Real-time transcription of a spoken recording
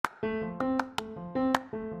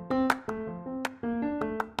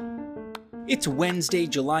It's Wednesday,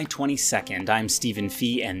 July 22nd. I'm Stephen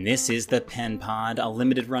Fee, and this is the Pen Pod, a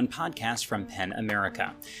limited-run podcast from PEN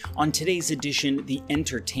America. On today's edition, the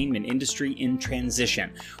entertainment industry in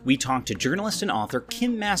transition. We talk to journalist and author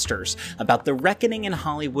Kim Masters about the reckoning in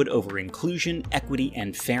Hollywood over inclusion, equity,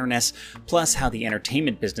 and fairness, plus how the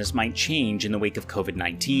entertainment business might change in the wake of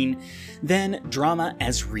COVID-19. Then, drama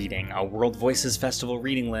as reading, a World Voices Festival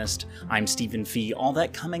reading list. I'm Stephen Fee, all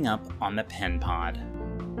that coming up on the Pen Pod.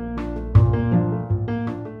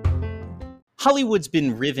 Hollywood's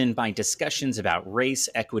been riven by discussions about race,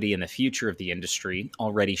 equity, and the future of the industry,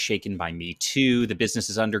 already shaken by Me Too. The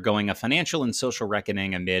business is undergoing a financial and social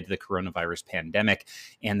reckoning amid the coronavirus pandemic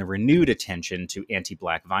and the renewed attention to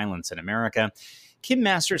anti-Black violence in America. Kim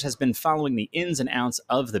Masters has been following the ins and outs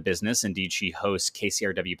of the business. Indeed, she hosts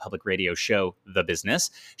KCRW public radio show The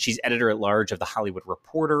Business. She's editor-at-large of The Hollywood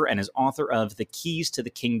Reporter and is author of The Keys to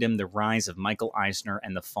the Kingdom, The Rise of Michael Eisner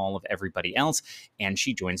and the Fall of Everybody Else. And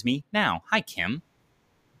she joins me now. Hi, Kim.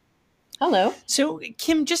 Hello. So,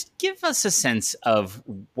 Kim, just give us a sense of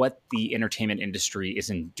what the entertainment industry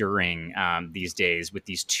is enduring these days with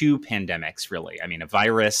these two pandemics, really. I mean, a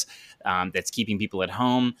virus that's keeping people at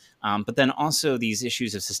home, but then also these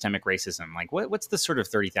issues of systemic racism. Like, what's the sort of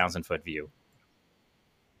 30,000-foot view?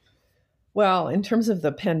 Well, in terms of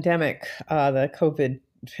the pandemic, the COVID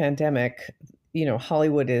pandemic,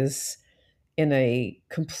 Hollywood is in a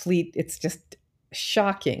complete, it's just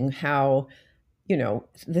shocking how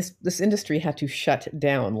this industry had to shut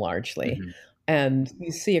down largely. Mm-hmm. And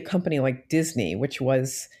you see a company like Disney, which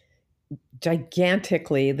was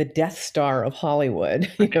gigantically the Death Star of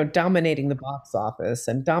Hollywood, dominating the box office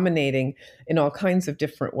and dominating in all kinds of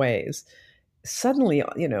different ways, suddenly,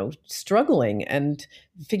 struggling and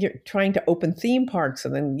trying to open theme parks.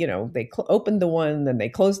 And then, they opened the one, then they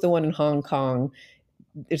closed the one in Hong Kong.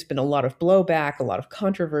 There's been a lot of blowback, a lot of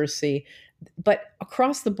controversy. But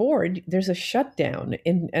across the board, there's a shutdown,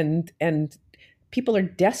 and people are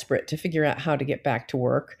desperate to figure out how to get back to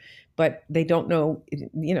work, but they don't know.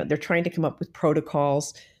 They're trying to come up with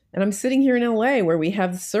protocols. And I'm sitting here in LA where we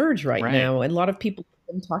have the surge right now, and a lot of people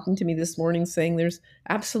have been talking to me this morning saying there's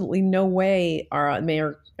absolutely no way our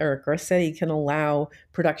Mayor Eric Garcetti can allow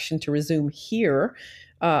production to resume here.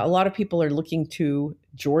 A lot of people are looking to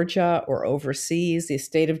Georgia or overseas, the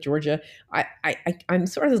state of Georgia. I'm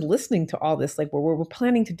sort of listening to all this, like we're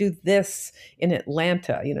planning to do this in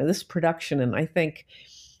Atlanta, this production. And I think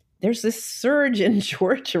there's this surge in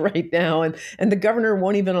Georgia right now. And the governor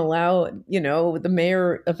won't even allow, the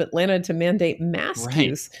mayor of Atlanta to mandate mask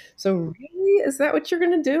use. So really, is that what you're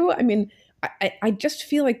going to do? I mean, I just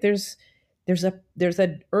feel like there's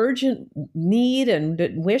an urgent need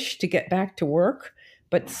and wish to get back to work.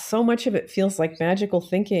 But so much of it feels like magical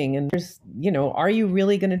thinking. And there's, are you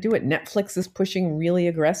really going to do it? Netflix is pushing really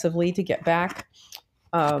aggressively to get back.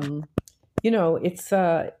 And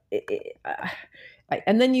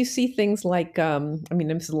then you see things like,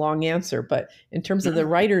 this is a long answer, but in terms of the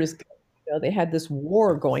writers, they had this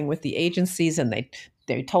war going with the agencies, and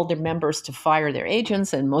they told their members to fire their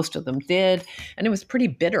agents, and most of them did. And it was pretty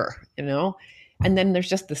bitter, And then there's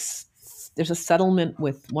just there's a settlement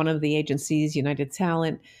with one of the agencies, United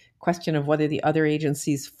Talent, question of whether the other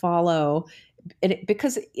agencies follow.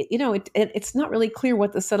 Because it's not really clear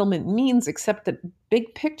what the settlement means, except that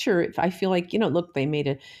big picture, I feel like, look, they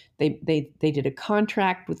did a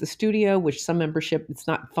contract with the studio, which some membership, it's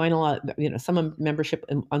not final, some membership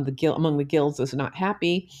among the guilds is not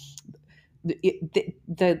happy.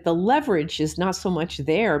 The leverage is not so much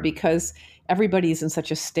there because everybody's in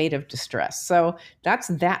such a state of distress. So that's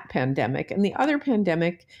that pandemic. And the other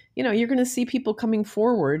pandemic, you're going to see people coming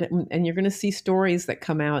forward, and you're going to see stories that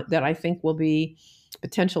come out that I think will be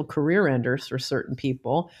potential career enders for certain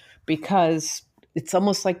people, because it's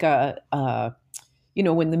almost like when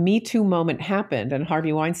the Me Too moment happened and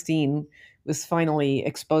Harvey Weinstein was finally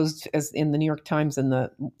exposed as in the New York Times and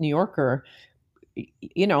the New Yorker,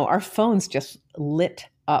 our phones just lit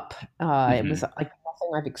up. It was like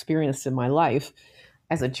nothing I've experienced in my life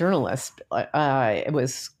as a journalist. It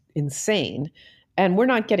was insane. And we're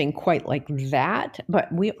not getting quite like that,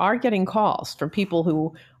 but we are getting calls from people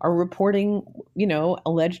who are reporting,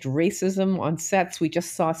 alleged racism on sets. We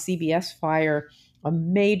just saw CBS fire a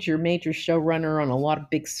major showrunner on a lot of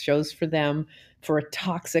big shows for them for a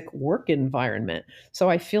toxic work environment. So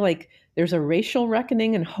I feel like there's a racial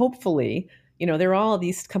reckoning, and hopefully,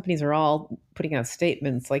 these companies are all putting out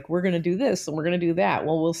statements like, we're going to do this and we're going to do that.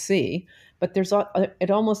 Well, we'll see. But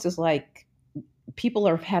it almost is like people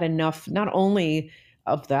have had enough, not only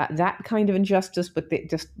of that kind of injustice, but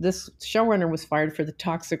just this showrunner was fired for the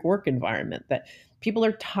toxic work environment, that people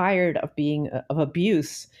are tired of being of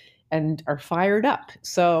abuse and are fired up.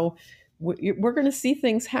 So we're going to see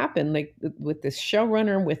things happen like with this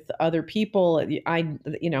showrunner, with other people. I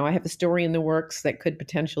have a story in the works that could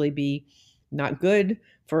potentially be not good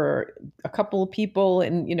for a couple of people,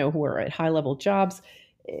 and who are at high level jobs.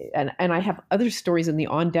 And I have other stories in the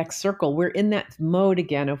on deck circle. We're in that mode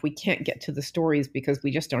again of we can't get to the stories because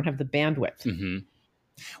we just don't have the bandwidth. Mm-hmm.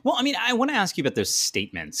 Well, I mean, I want to ask you about those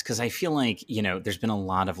statements, because I feel like, there's been a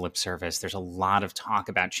lot of lip service. There's a lot of talk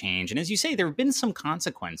about change. And as you say, there have been some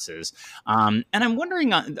consequences. And I'm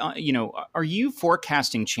wondering, are you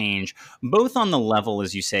forecasting change both on the level,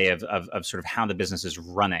 as you say, of sort of how the business is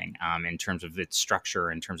running in terms of its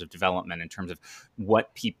structure, in terms of development, in terms of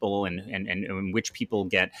what people and which people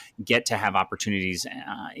get to have opportunities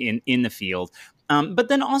in the field? But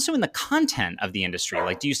then also in the content of the industry,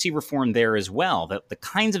 like, do you see reform there as well? That the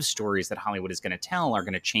kinds of stories that Hollywood is going to tell are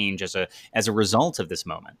going to change as a result of this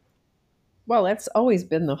moment? Well, that's always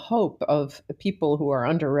been the hope of people who are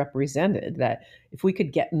underrepresented, that if we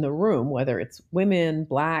could get in the room, whether it's women,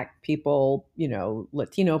 Black people,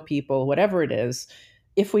 Latino people, whatever it is,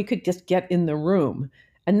 if we could just get in the room.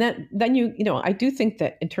 And then I do think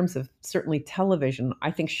that in terms of certainly television,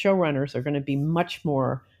 I think showrunners are going to be much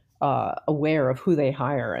more aware of who they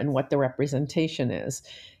hire and what the representation is.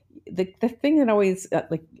 The thing that always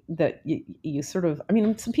that you sort of,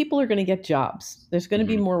 some people are going to get jobs. There's going to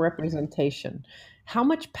be more representation. How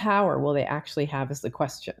much power will they actually have is the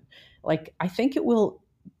question. Like, I think it will,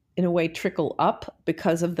 in a way, trickle up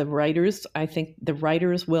because of the writers. I think the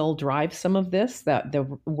writers will drive some of this, that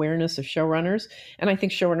the awareness of showrunners. And I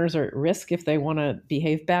think showrunners are at risk if they want to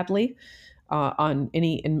behave badly.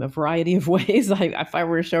 In a variety of ways. If I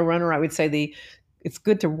were a showrunner, I would say it's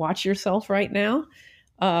good to watch yourself right now.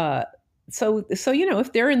 So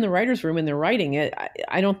if they're in the writer's room and they're writing it,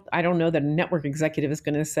 I don't know that a network executive is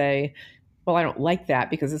going to say, well, I don't like that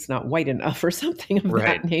because it's not white enough or something of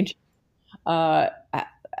that nature.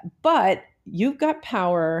 But you've got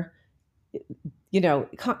power.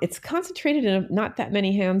 It's concentrated in not that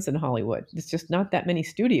many hands in Hollywood. It's just not that many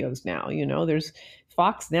studios now. There's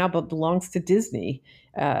Fox now, but belongs to Disney.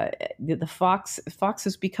 The Fox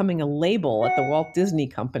is becoming a label at the Walt Disney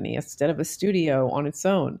Company instead of a studio on its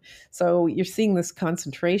own. So you're seeing this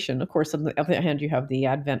concentration. Of course, on the other hand, you have the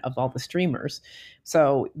advent of all the streamers.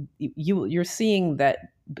 So you're seeing that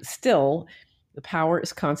still the power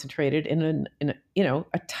is concentrated in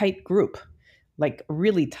a tight group, like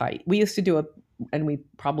really tight. We used to do and we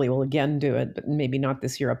probably will again do it, but maybe not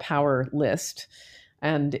this year, a power list.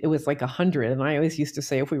 And it was like 100. And I always used to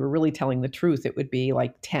say, if we were really telling the truth, it would be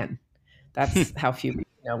like 10. That's how few,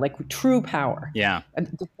 like true power. Yeah.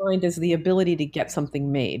 And defined as the ability to get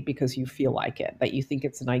something made because you feel like it, that you think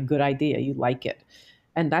it's a good idea, you like it.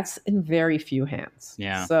 And that's in very few hands.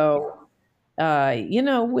 Yeah. So,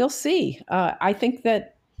 we'll see. I think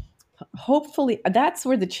that hopefully that's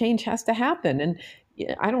where the change has to happen. And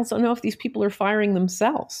I don't know if these people are firing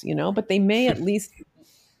themselves, but they may at least,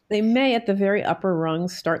 at the very upper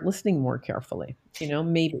rungs start listening more carefully,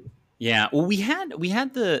 maybe. Yeah, well, we had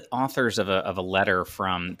the authors of a letter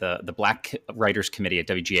from the Black Writers Committee at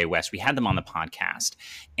WGA West. We had them on the podcast,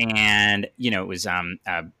 and it was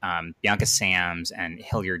Bianca Sams and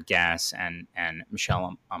Hilliard Guess and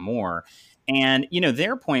Michelle Amour, and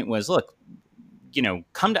their point was, look,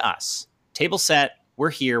 come to us, table set. We're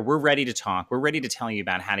here. We're ready to talk. We're ready to tell you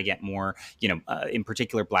about how to get more, in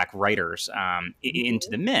particular, Black writers into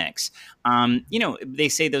the mix. They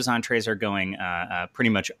say those entrees are going pretty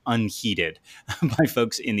much unheeded by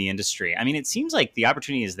folks in the industry. I mean, it seems like the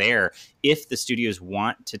opportunity is there if the studios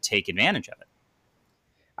want to take advantage of it.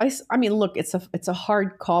 I mean, look, it's a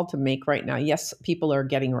hard call to make right now. Yes, people are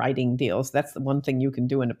getting writing deals. That's the one thing you can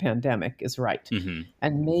do in a pandemic is write. Mm-hmm.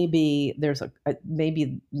 And maybe there's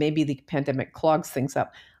maybe the pandemic clogs things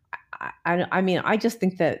up. I mean, I just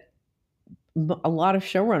think that a lot of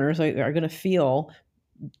showrunners are going to feel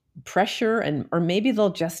pressure, or maybe they'll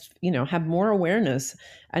just have more awareness.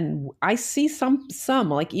 And I see some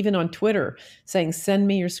like even on Twitter saying, send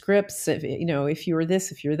me your scripts, if you're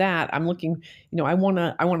this, if you're that. I'm looking, I want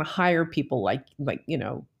to hire people like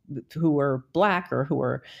who are Black or who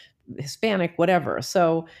are Hispanic, whatever.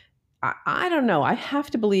 So I don't know, I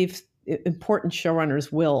have to believe important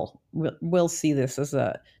showrunners will see this as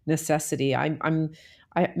a necessity.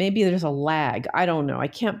 Maybe there's a lag. I don't know. I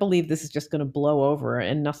can't believe this is just going to blow over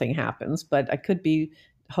and nothing happens, but I could be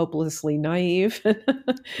hopelessly naive.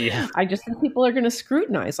 Yeah. I just think people are going to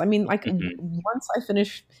scrutinize. I mean, once I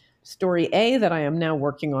finish story A that I am now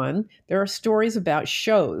working on, there are stories about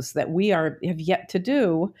shows that we have yet to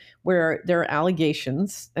do where there are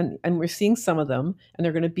allegations, and we're seeing some of them, and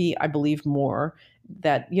they're going to be, I believe, more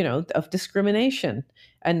that, of discrimination.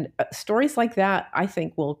 And stories like that, I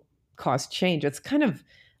think, will cause change. It's kind of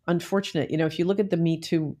unfortunate. If you look at the Me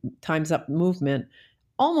Too Time's Up movement,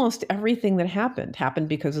 almost everything that happened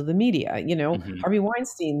because of the media. Harvey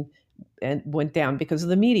Weinstein and went down because of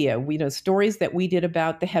the media. We know stories that we did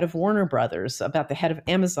about the head of Warner Brothers, about the head of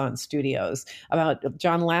Amazon Studios, about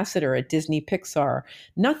John Lasseter at Disney Pixar.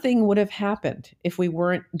 Nothing would have happened if we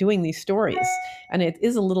weren't doing these stories. And it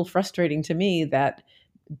is a little frustrating to me that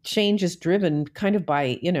change is driven kind of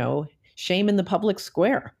by, shame in the public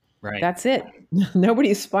square. Right. That's it.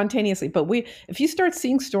 Nobody's spontaneously. But if you start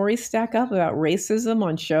seeing stories stack up about racism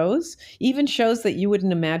on shows, even shows that you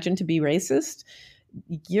wouldn't imagine to be racist,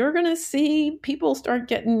 you're going to see people start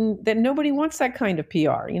getting that. Nobody wants that kind of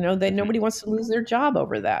PR, that nobody wants to lose their job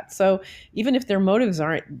over that. So even if their motives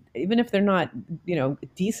even if they're not,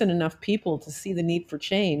 decent enough people to see the need for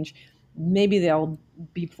change, maybe they'll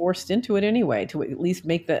be forced into it anyway to at least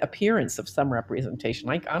make the appearance of some representation.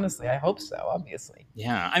 Honestly, I hope so, obviously.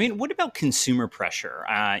 Yeah. I mean, what about consumer pressure?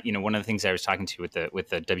 One of the things I was talking to with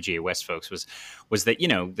the WGA West folks was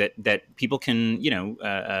that, that people can,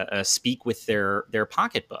 speak with their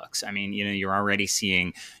pocketbooks. I mean, you're already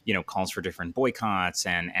seeing, calls for different boycotts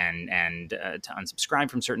and to unsubscribe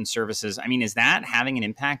from certain services. I mean, is that having an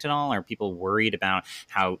impact at all? Are people worried about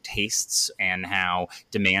how tastes and how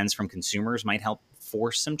demands from consumers might help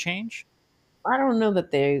force some change? I don't know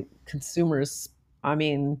that consumers, I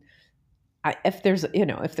mean, if there's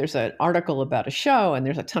an article about a show and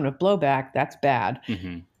there's a ton of blowback, that's bad.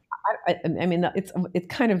 Mm-hmm. I mean, it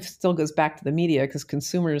kind of still goes back to the media, because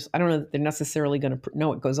consumers, I don't know that they're necessarily going to know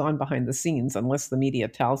what goes on behind the scenes unless the media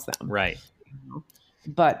tells them. Right.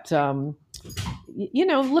 But,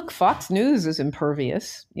 look, Fox News is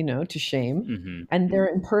impervious, to shame, mm-hmm. and they're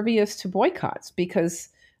impervious to boycotts because,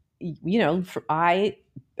 I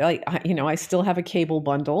still have a cable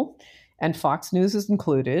bundle, and Fox News is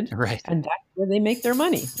included. Right. And that's where they make their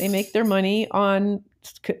money. They make their money on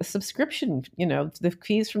subscription, the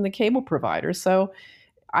fees from the cable provider. So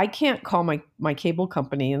I can't call my cable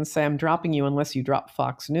company and say, I'm dropping you unless you drop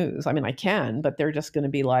Fox News. I mean, I can, but they're just going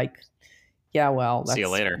to be like, yeah, well, that's see you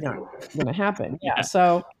later. not going to happen. Yeah.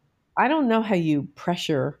 So I don't know how you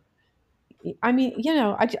pressure. I mean,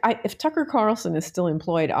 if Tucker Carlson is still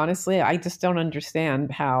employed, honestly, I just don't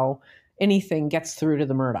understand how anything gets through to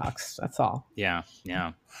the Murdochs. That's all. Yeah.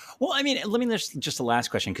 Yeah. Well, I mean, let me just the last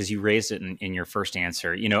question, because you raised it in your first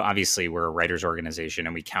answer. Obviously we're a writers organization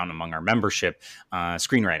and we count among our membership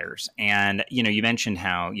screenwriters. And, you mentioned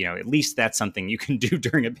how, at least that's something you can do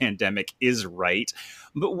during a pandemic is write.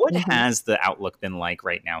 But what has the outlook been like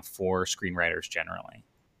right now for screenwriters generally?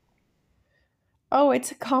 Oh,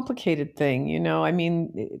 it's a complicated thing, I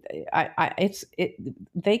mean,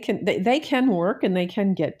 they can work and they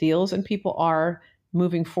can get deals, and people are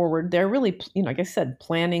moving forward. They're really, like I said,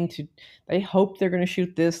 they hope they're going to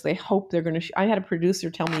shoot this. They hope they're going to. I had a producer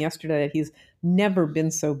tell me yesterday that he's never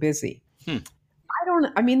been so busy.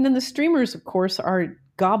 I mean, then the streamers, of course, are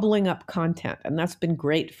gobbling up content, and that's been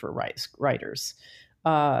great for writers.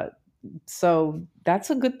 So that's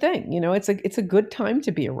a good thing. It's a good time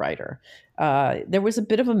to be a writer. There was a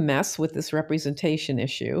bit of a mess with this representation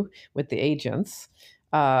issue with the agents,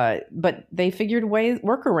 but they figured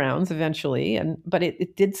workarounds eventually. But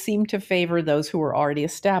it did seem to favor those who were already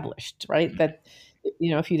established, right? That,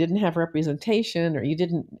 if you didn't have representation or you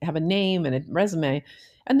didn't have a name and a resume.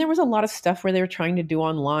 And there was a lot of stuff where they were trying to do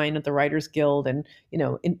online at the Writers Guild and,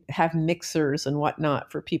 have mixers and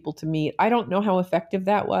whatnot for people to meet. I don't know how effective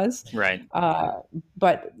that was. Right.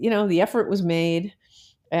 But, the effort was made.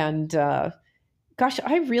 And gosh,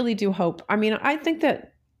 I really do hope. I mean, I think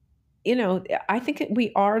that, I think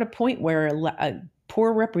we are at a point where a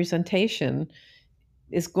poor representation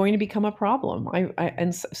is going to become a problem.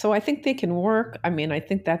 So I think they can work. I mean, I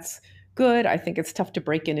think that's good. I think it's tough to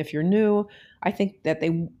break in if you're new. I think that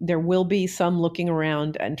there will be some looking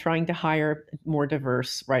around and trying to hire more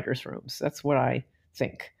diverse writers' rooms. That's what I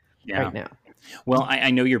think right now. Well,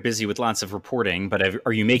 I know you're busy with lots of reporting, but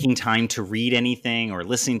are you making time to read anything or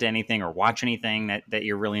listening to anything or watch anything that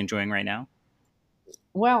you're really enjoying right now?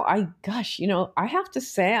 Well, I have to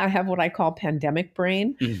say I have what I call pandemic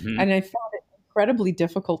brain, and I found it incredibly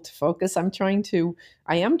difficult to focus. I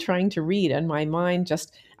am trying to read, and my mind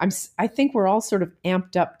just, I think we're all sort of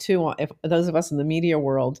amped up too, if those of us in the media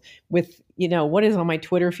world, with, what is on my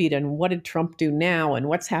Twitter feed and what did Trump do now and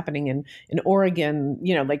what's happening in Oregon,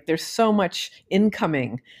 like there's so much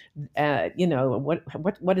incoming.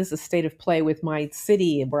 What is the state of play with my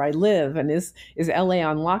city where I live, and is LA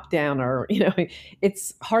on lockdown, or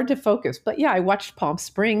it's hard to focus. But yeah, I watched Palm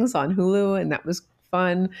Springs on Hulu, and that was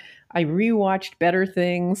fun. I rewatched Better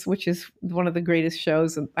Things, which is one of the greatest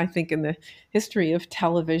shows, I think, in the history of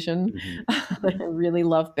television. Mm-hmm. I really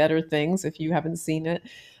love Better Things, if you haven't seen it.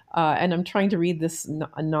 And I'm trying to read this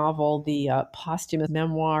novel, the posthumous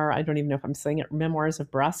memoir, I don't even know if I'm saying it, Memoirs of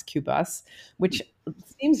Brás Cubas, which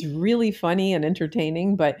seems really funny and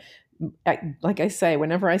entertaining, but like I say,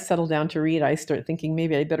 whenever I settle down to read, I start thinking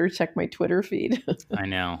maybe I better check my Twitter feed. I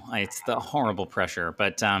know, it's the horrible pressure,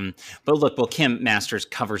 but look, well, Kim Masters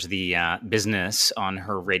covers the business on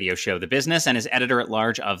her radio show, The Business, and is editor at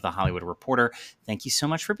large of The Hollywood Reporter. Thank you so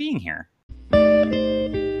much for being here.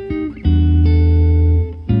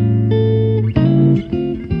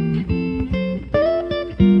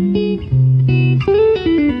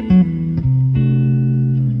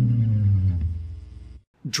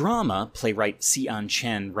 Drama, playwright Xian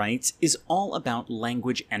Chen writes, is all about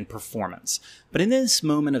language and performance. But in this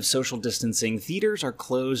moment of social distancing, theaters are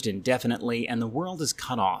closed indefinitely and the world is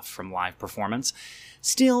cut off from live performance.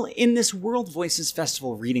 Still, in this World Voices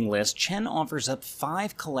Festival reading list, Chen offers up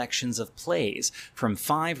 5 collections of plays from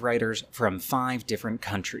 5 writers from 5 different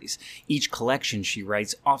countries. Each collection, she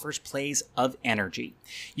writes, offers plays of energy.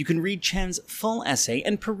 You can read Chen's full essay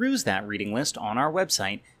and peruse that reading list on our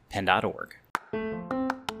website, pen.org.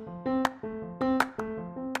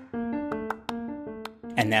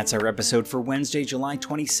 And that's our episode for Wednesday, July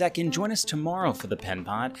 22nd. Join us tomorrow for the Pen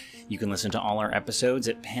Pod. You can listen to all our episodes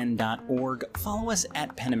at pen.org. Follow us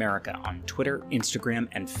at PEN America on Twitter, Instagram,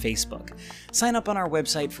 and Facebook. Sign up on our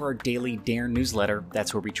website for our daily Dare newsletter.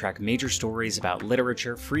 That's where we track major stories about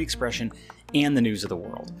literature, free expression, and the news of the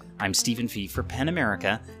world. I'm Stephen Fee for PEN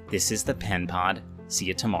America. This is the Pen Pod. See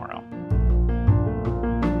you tomorrow.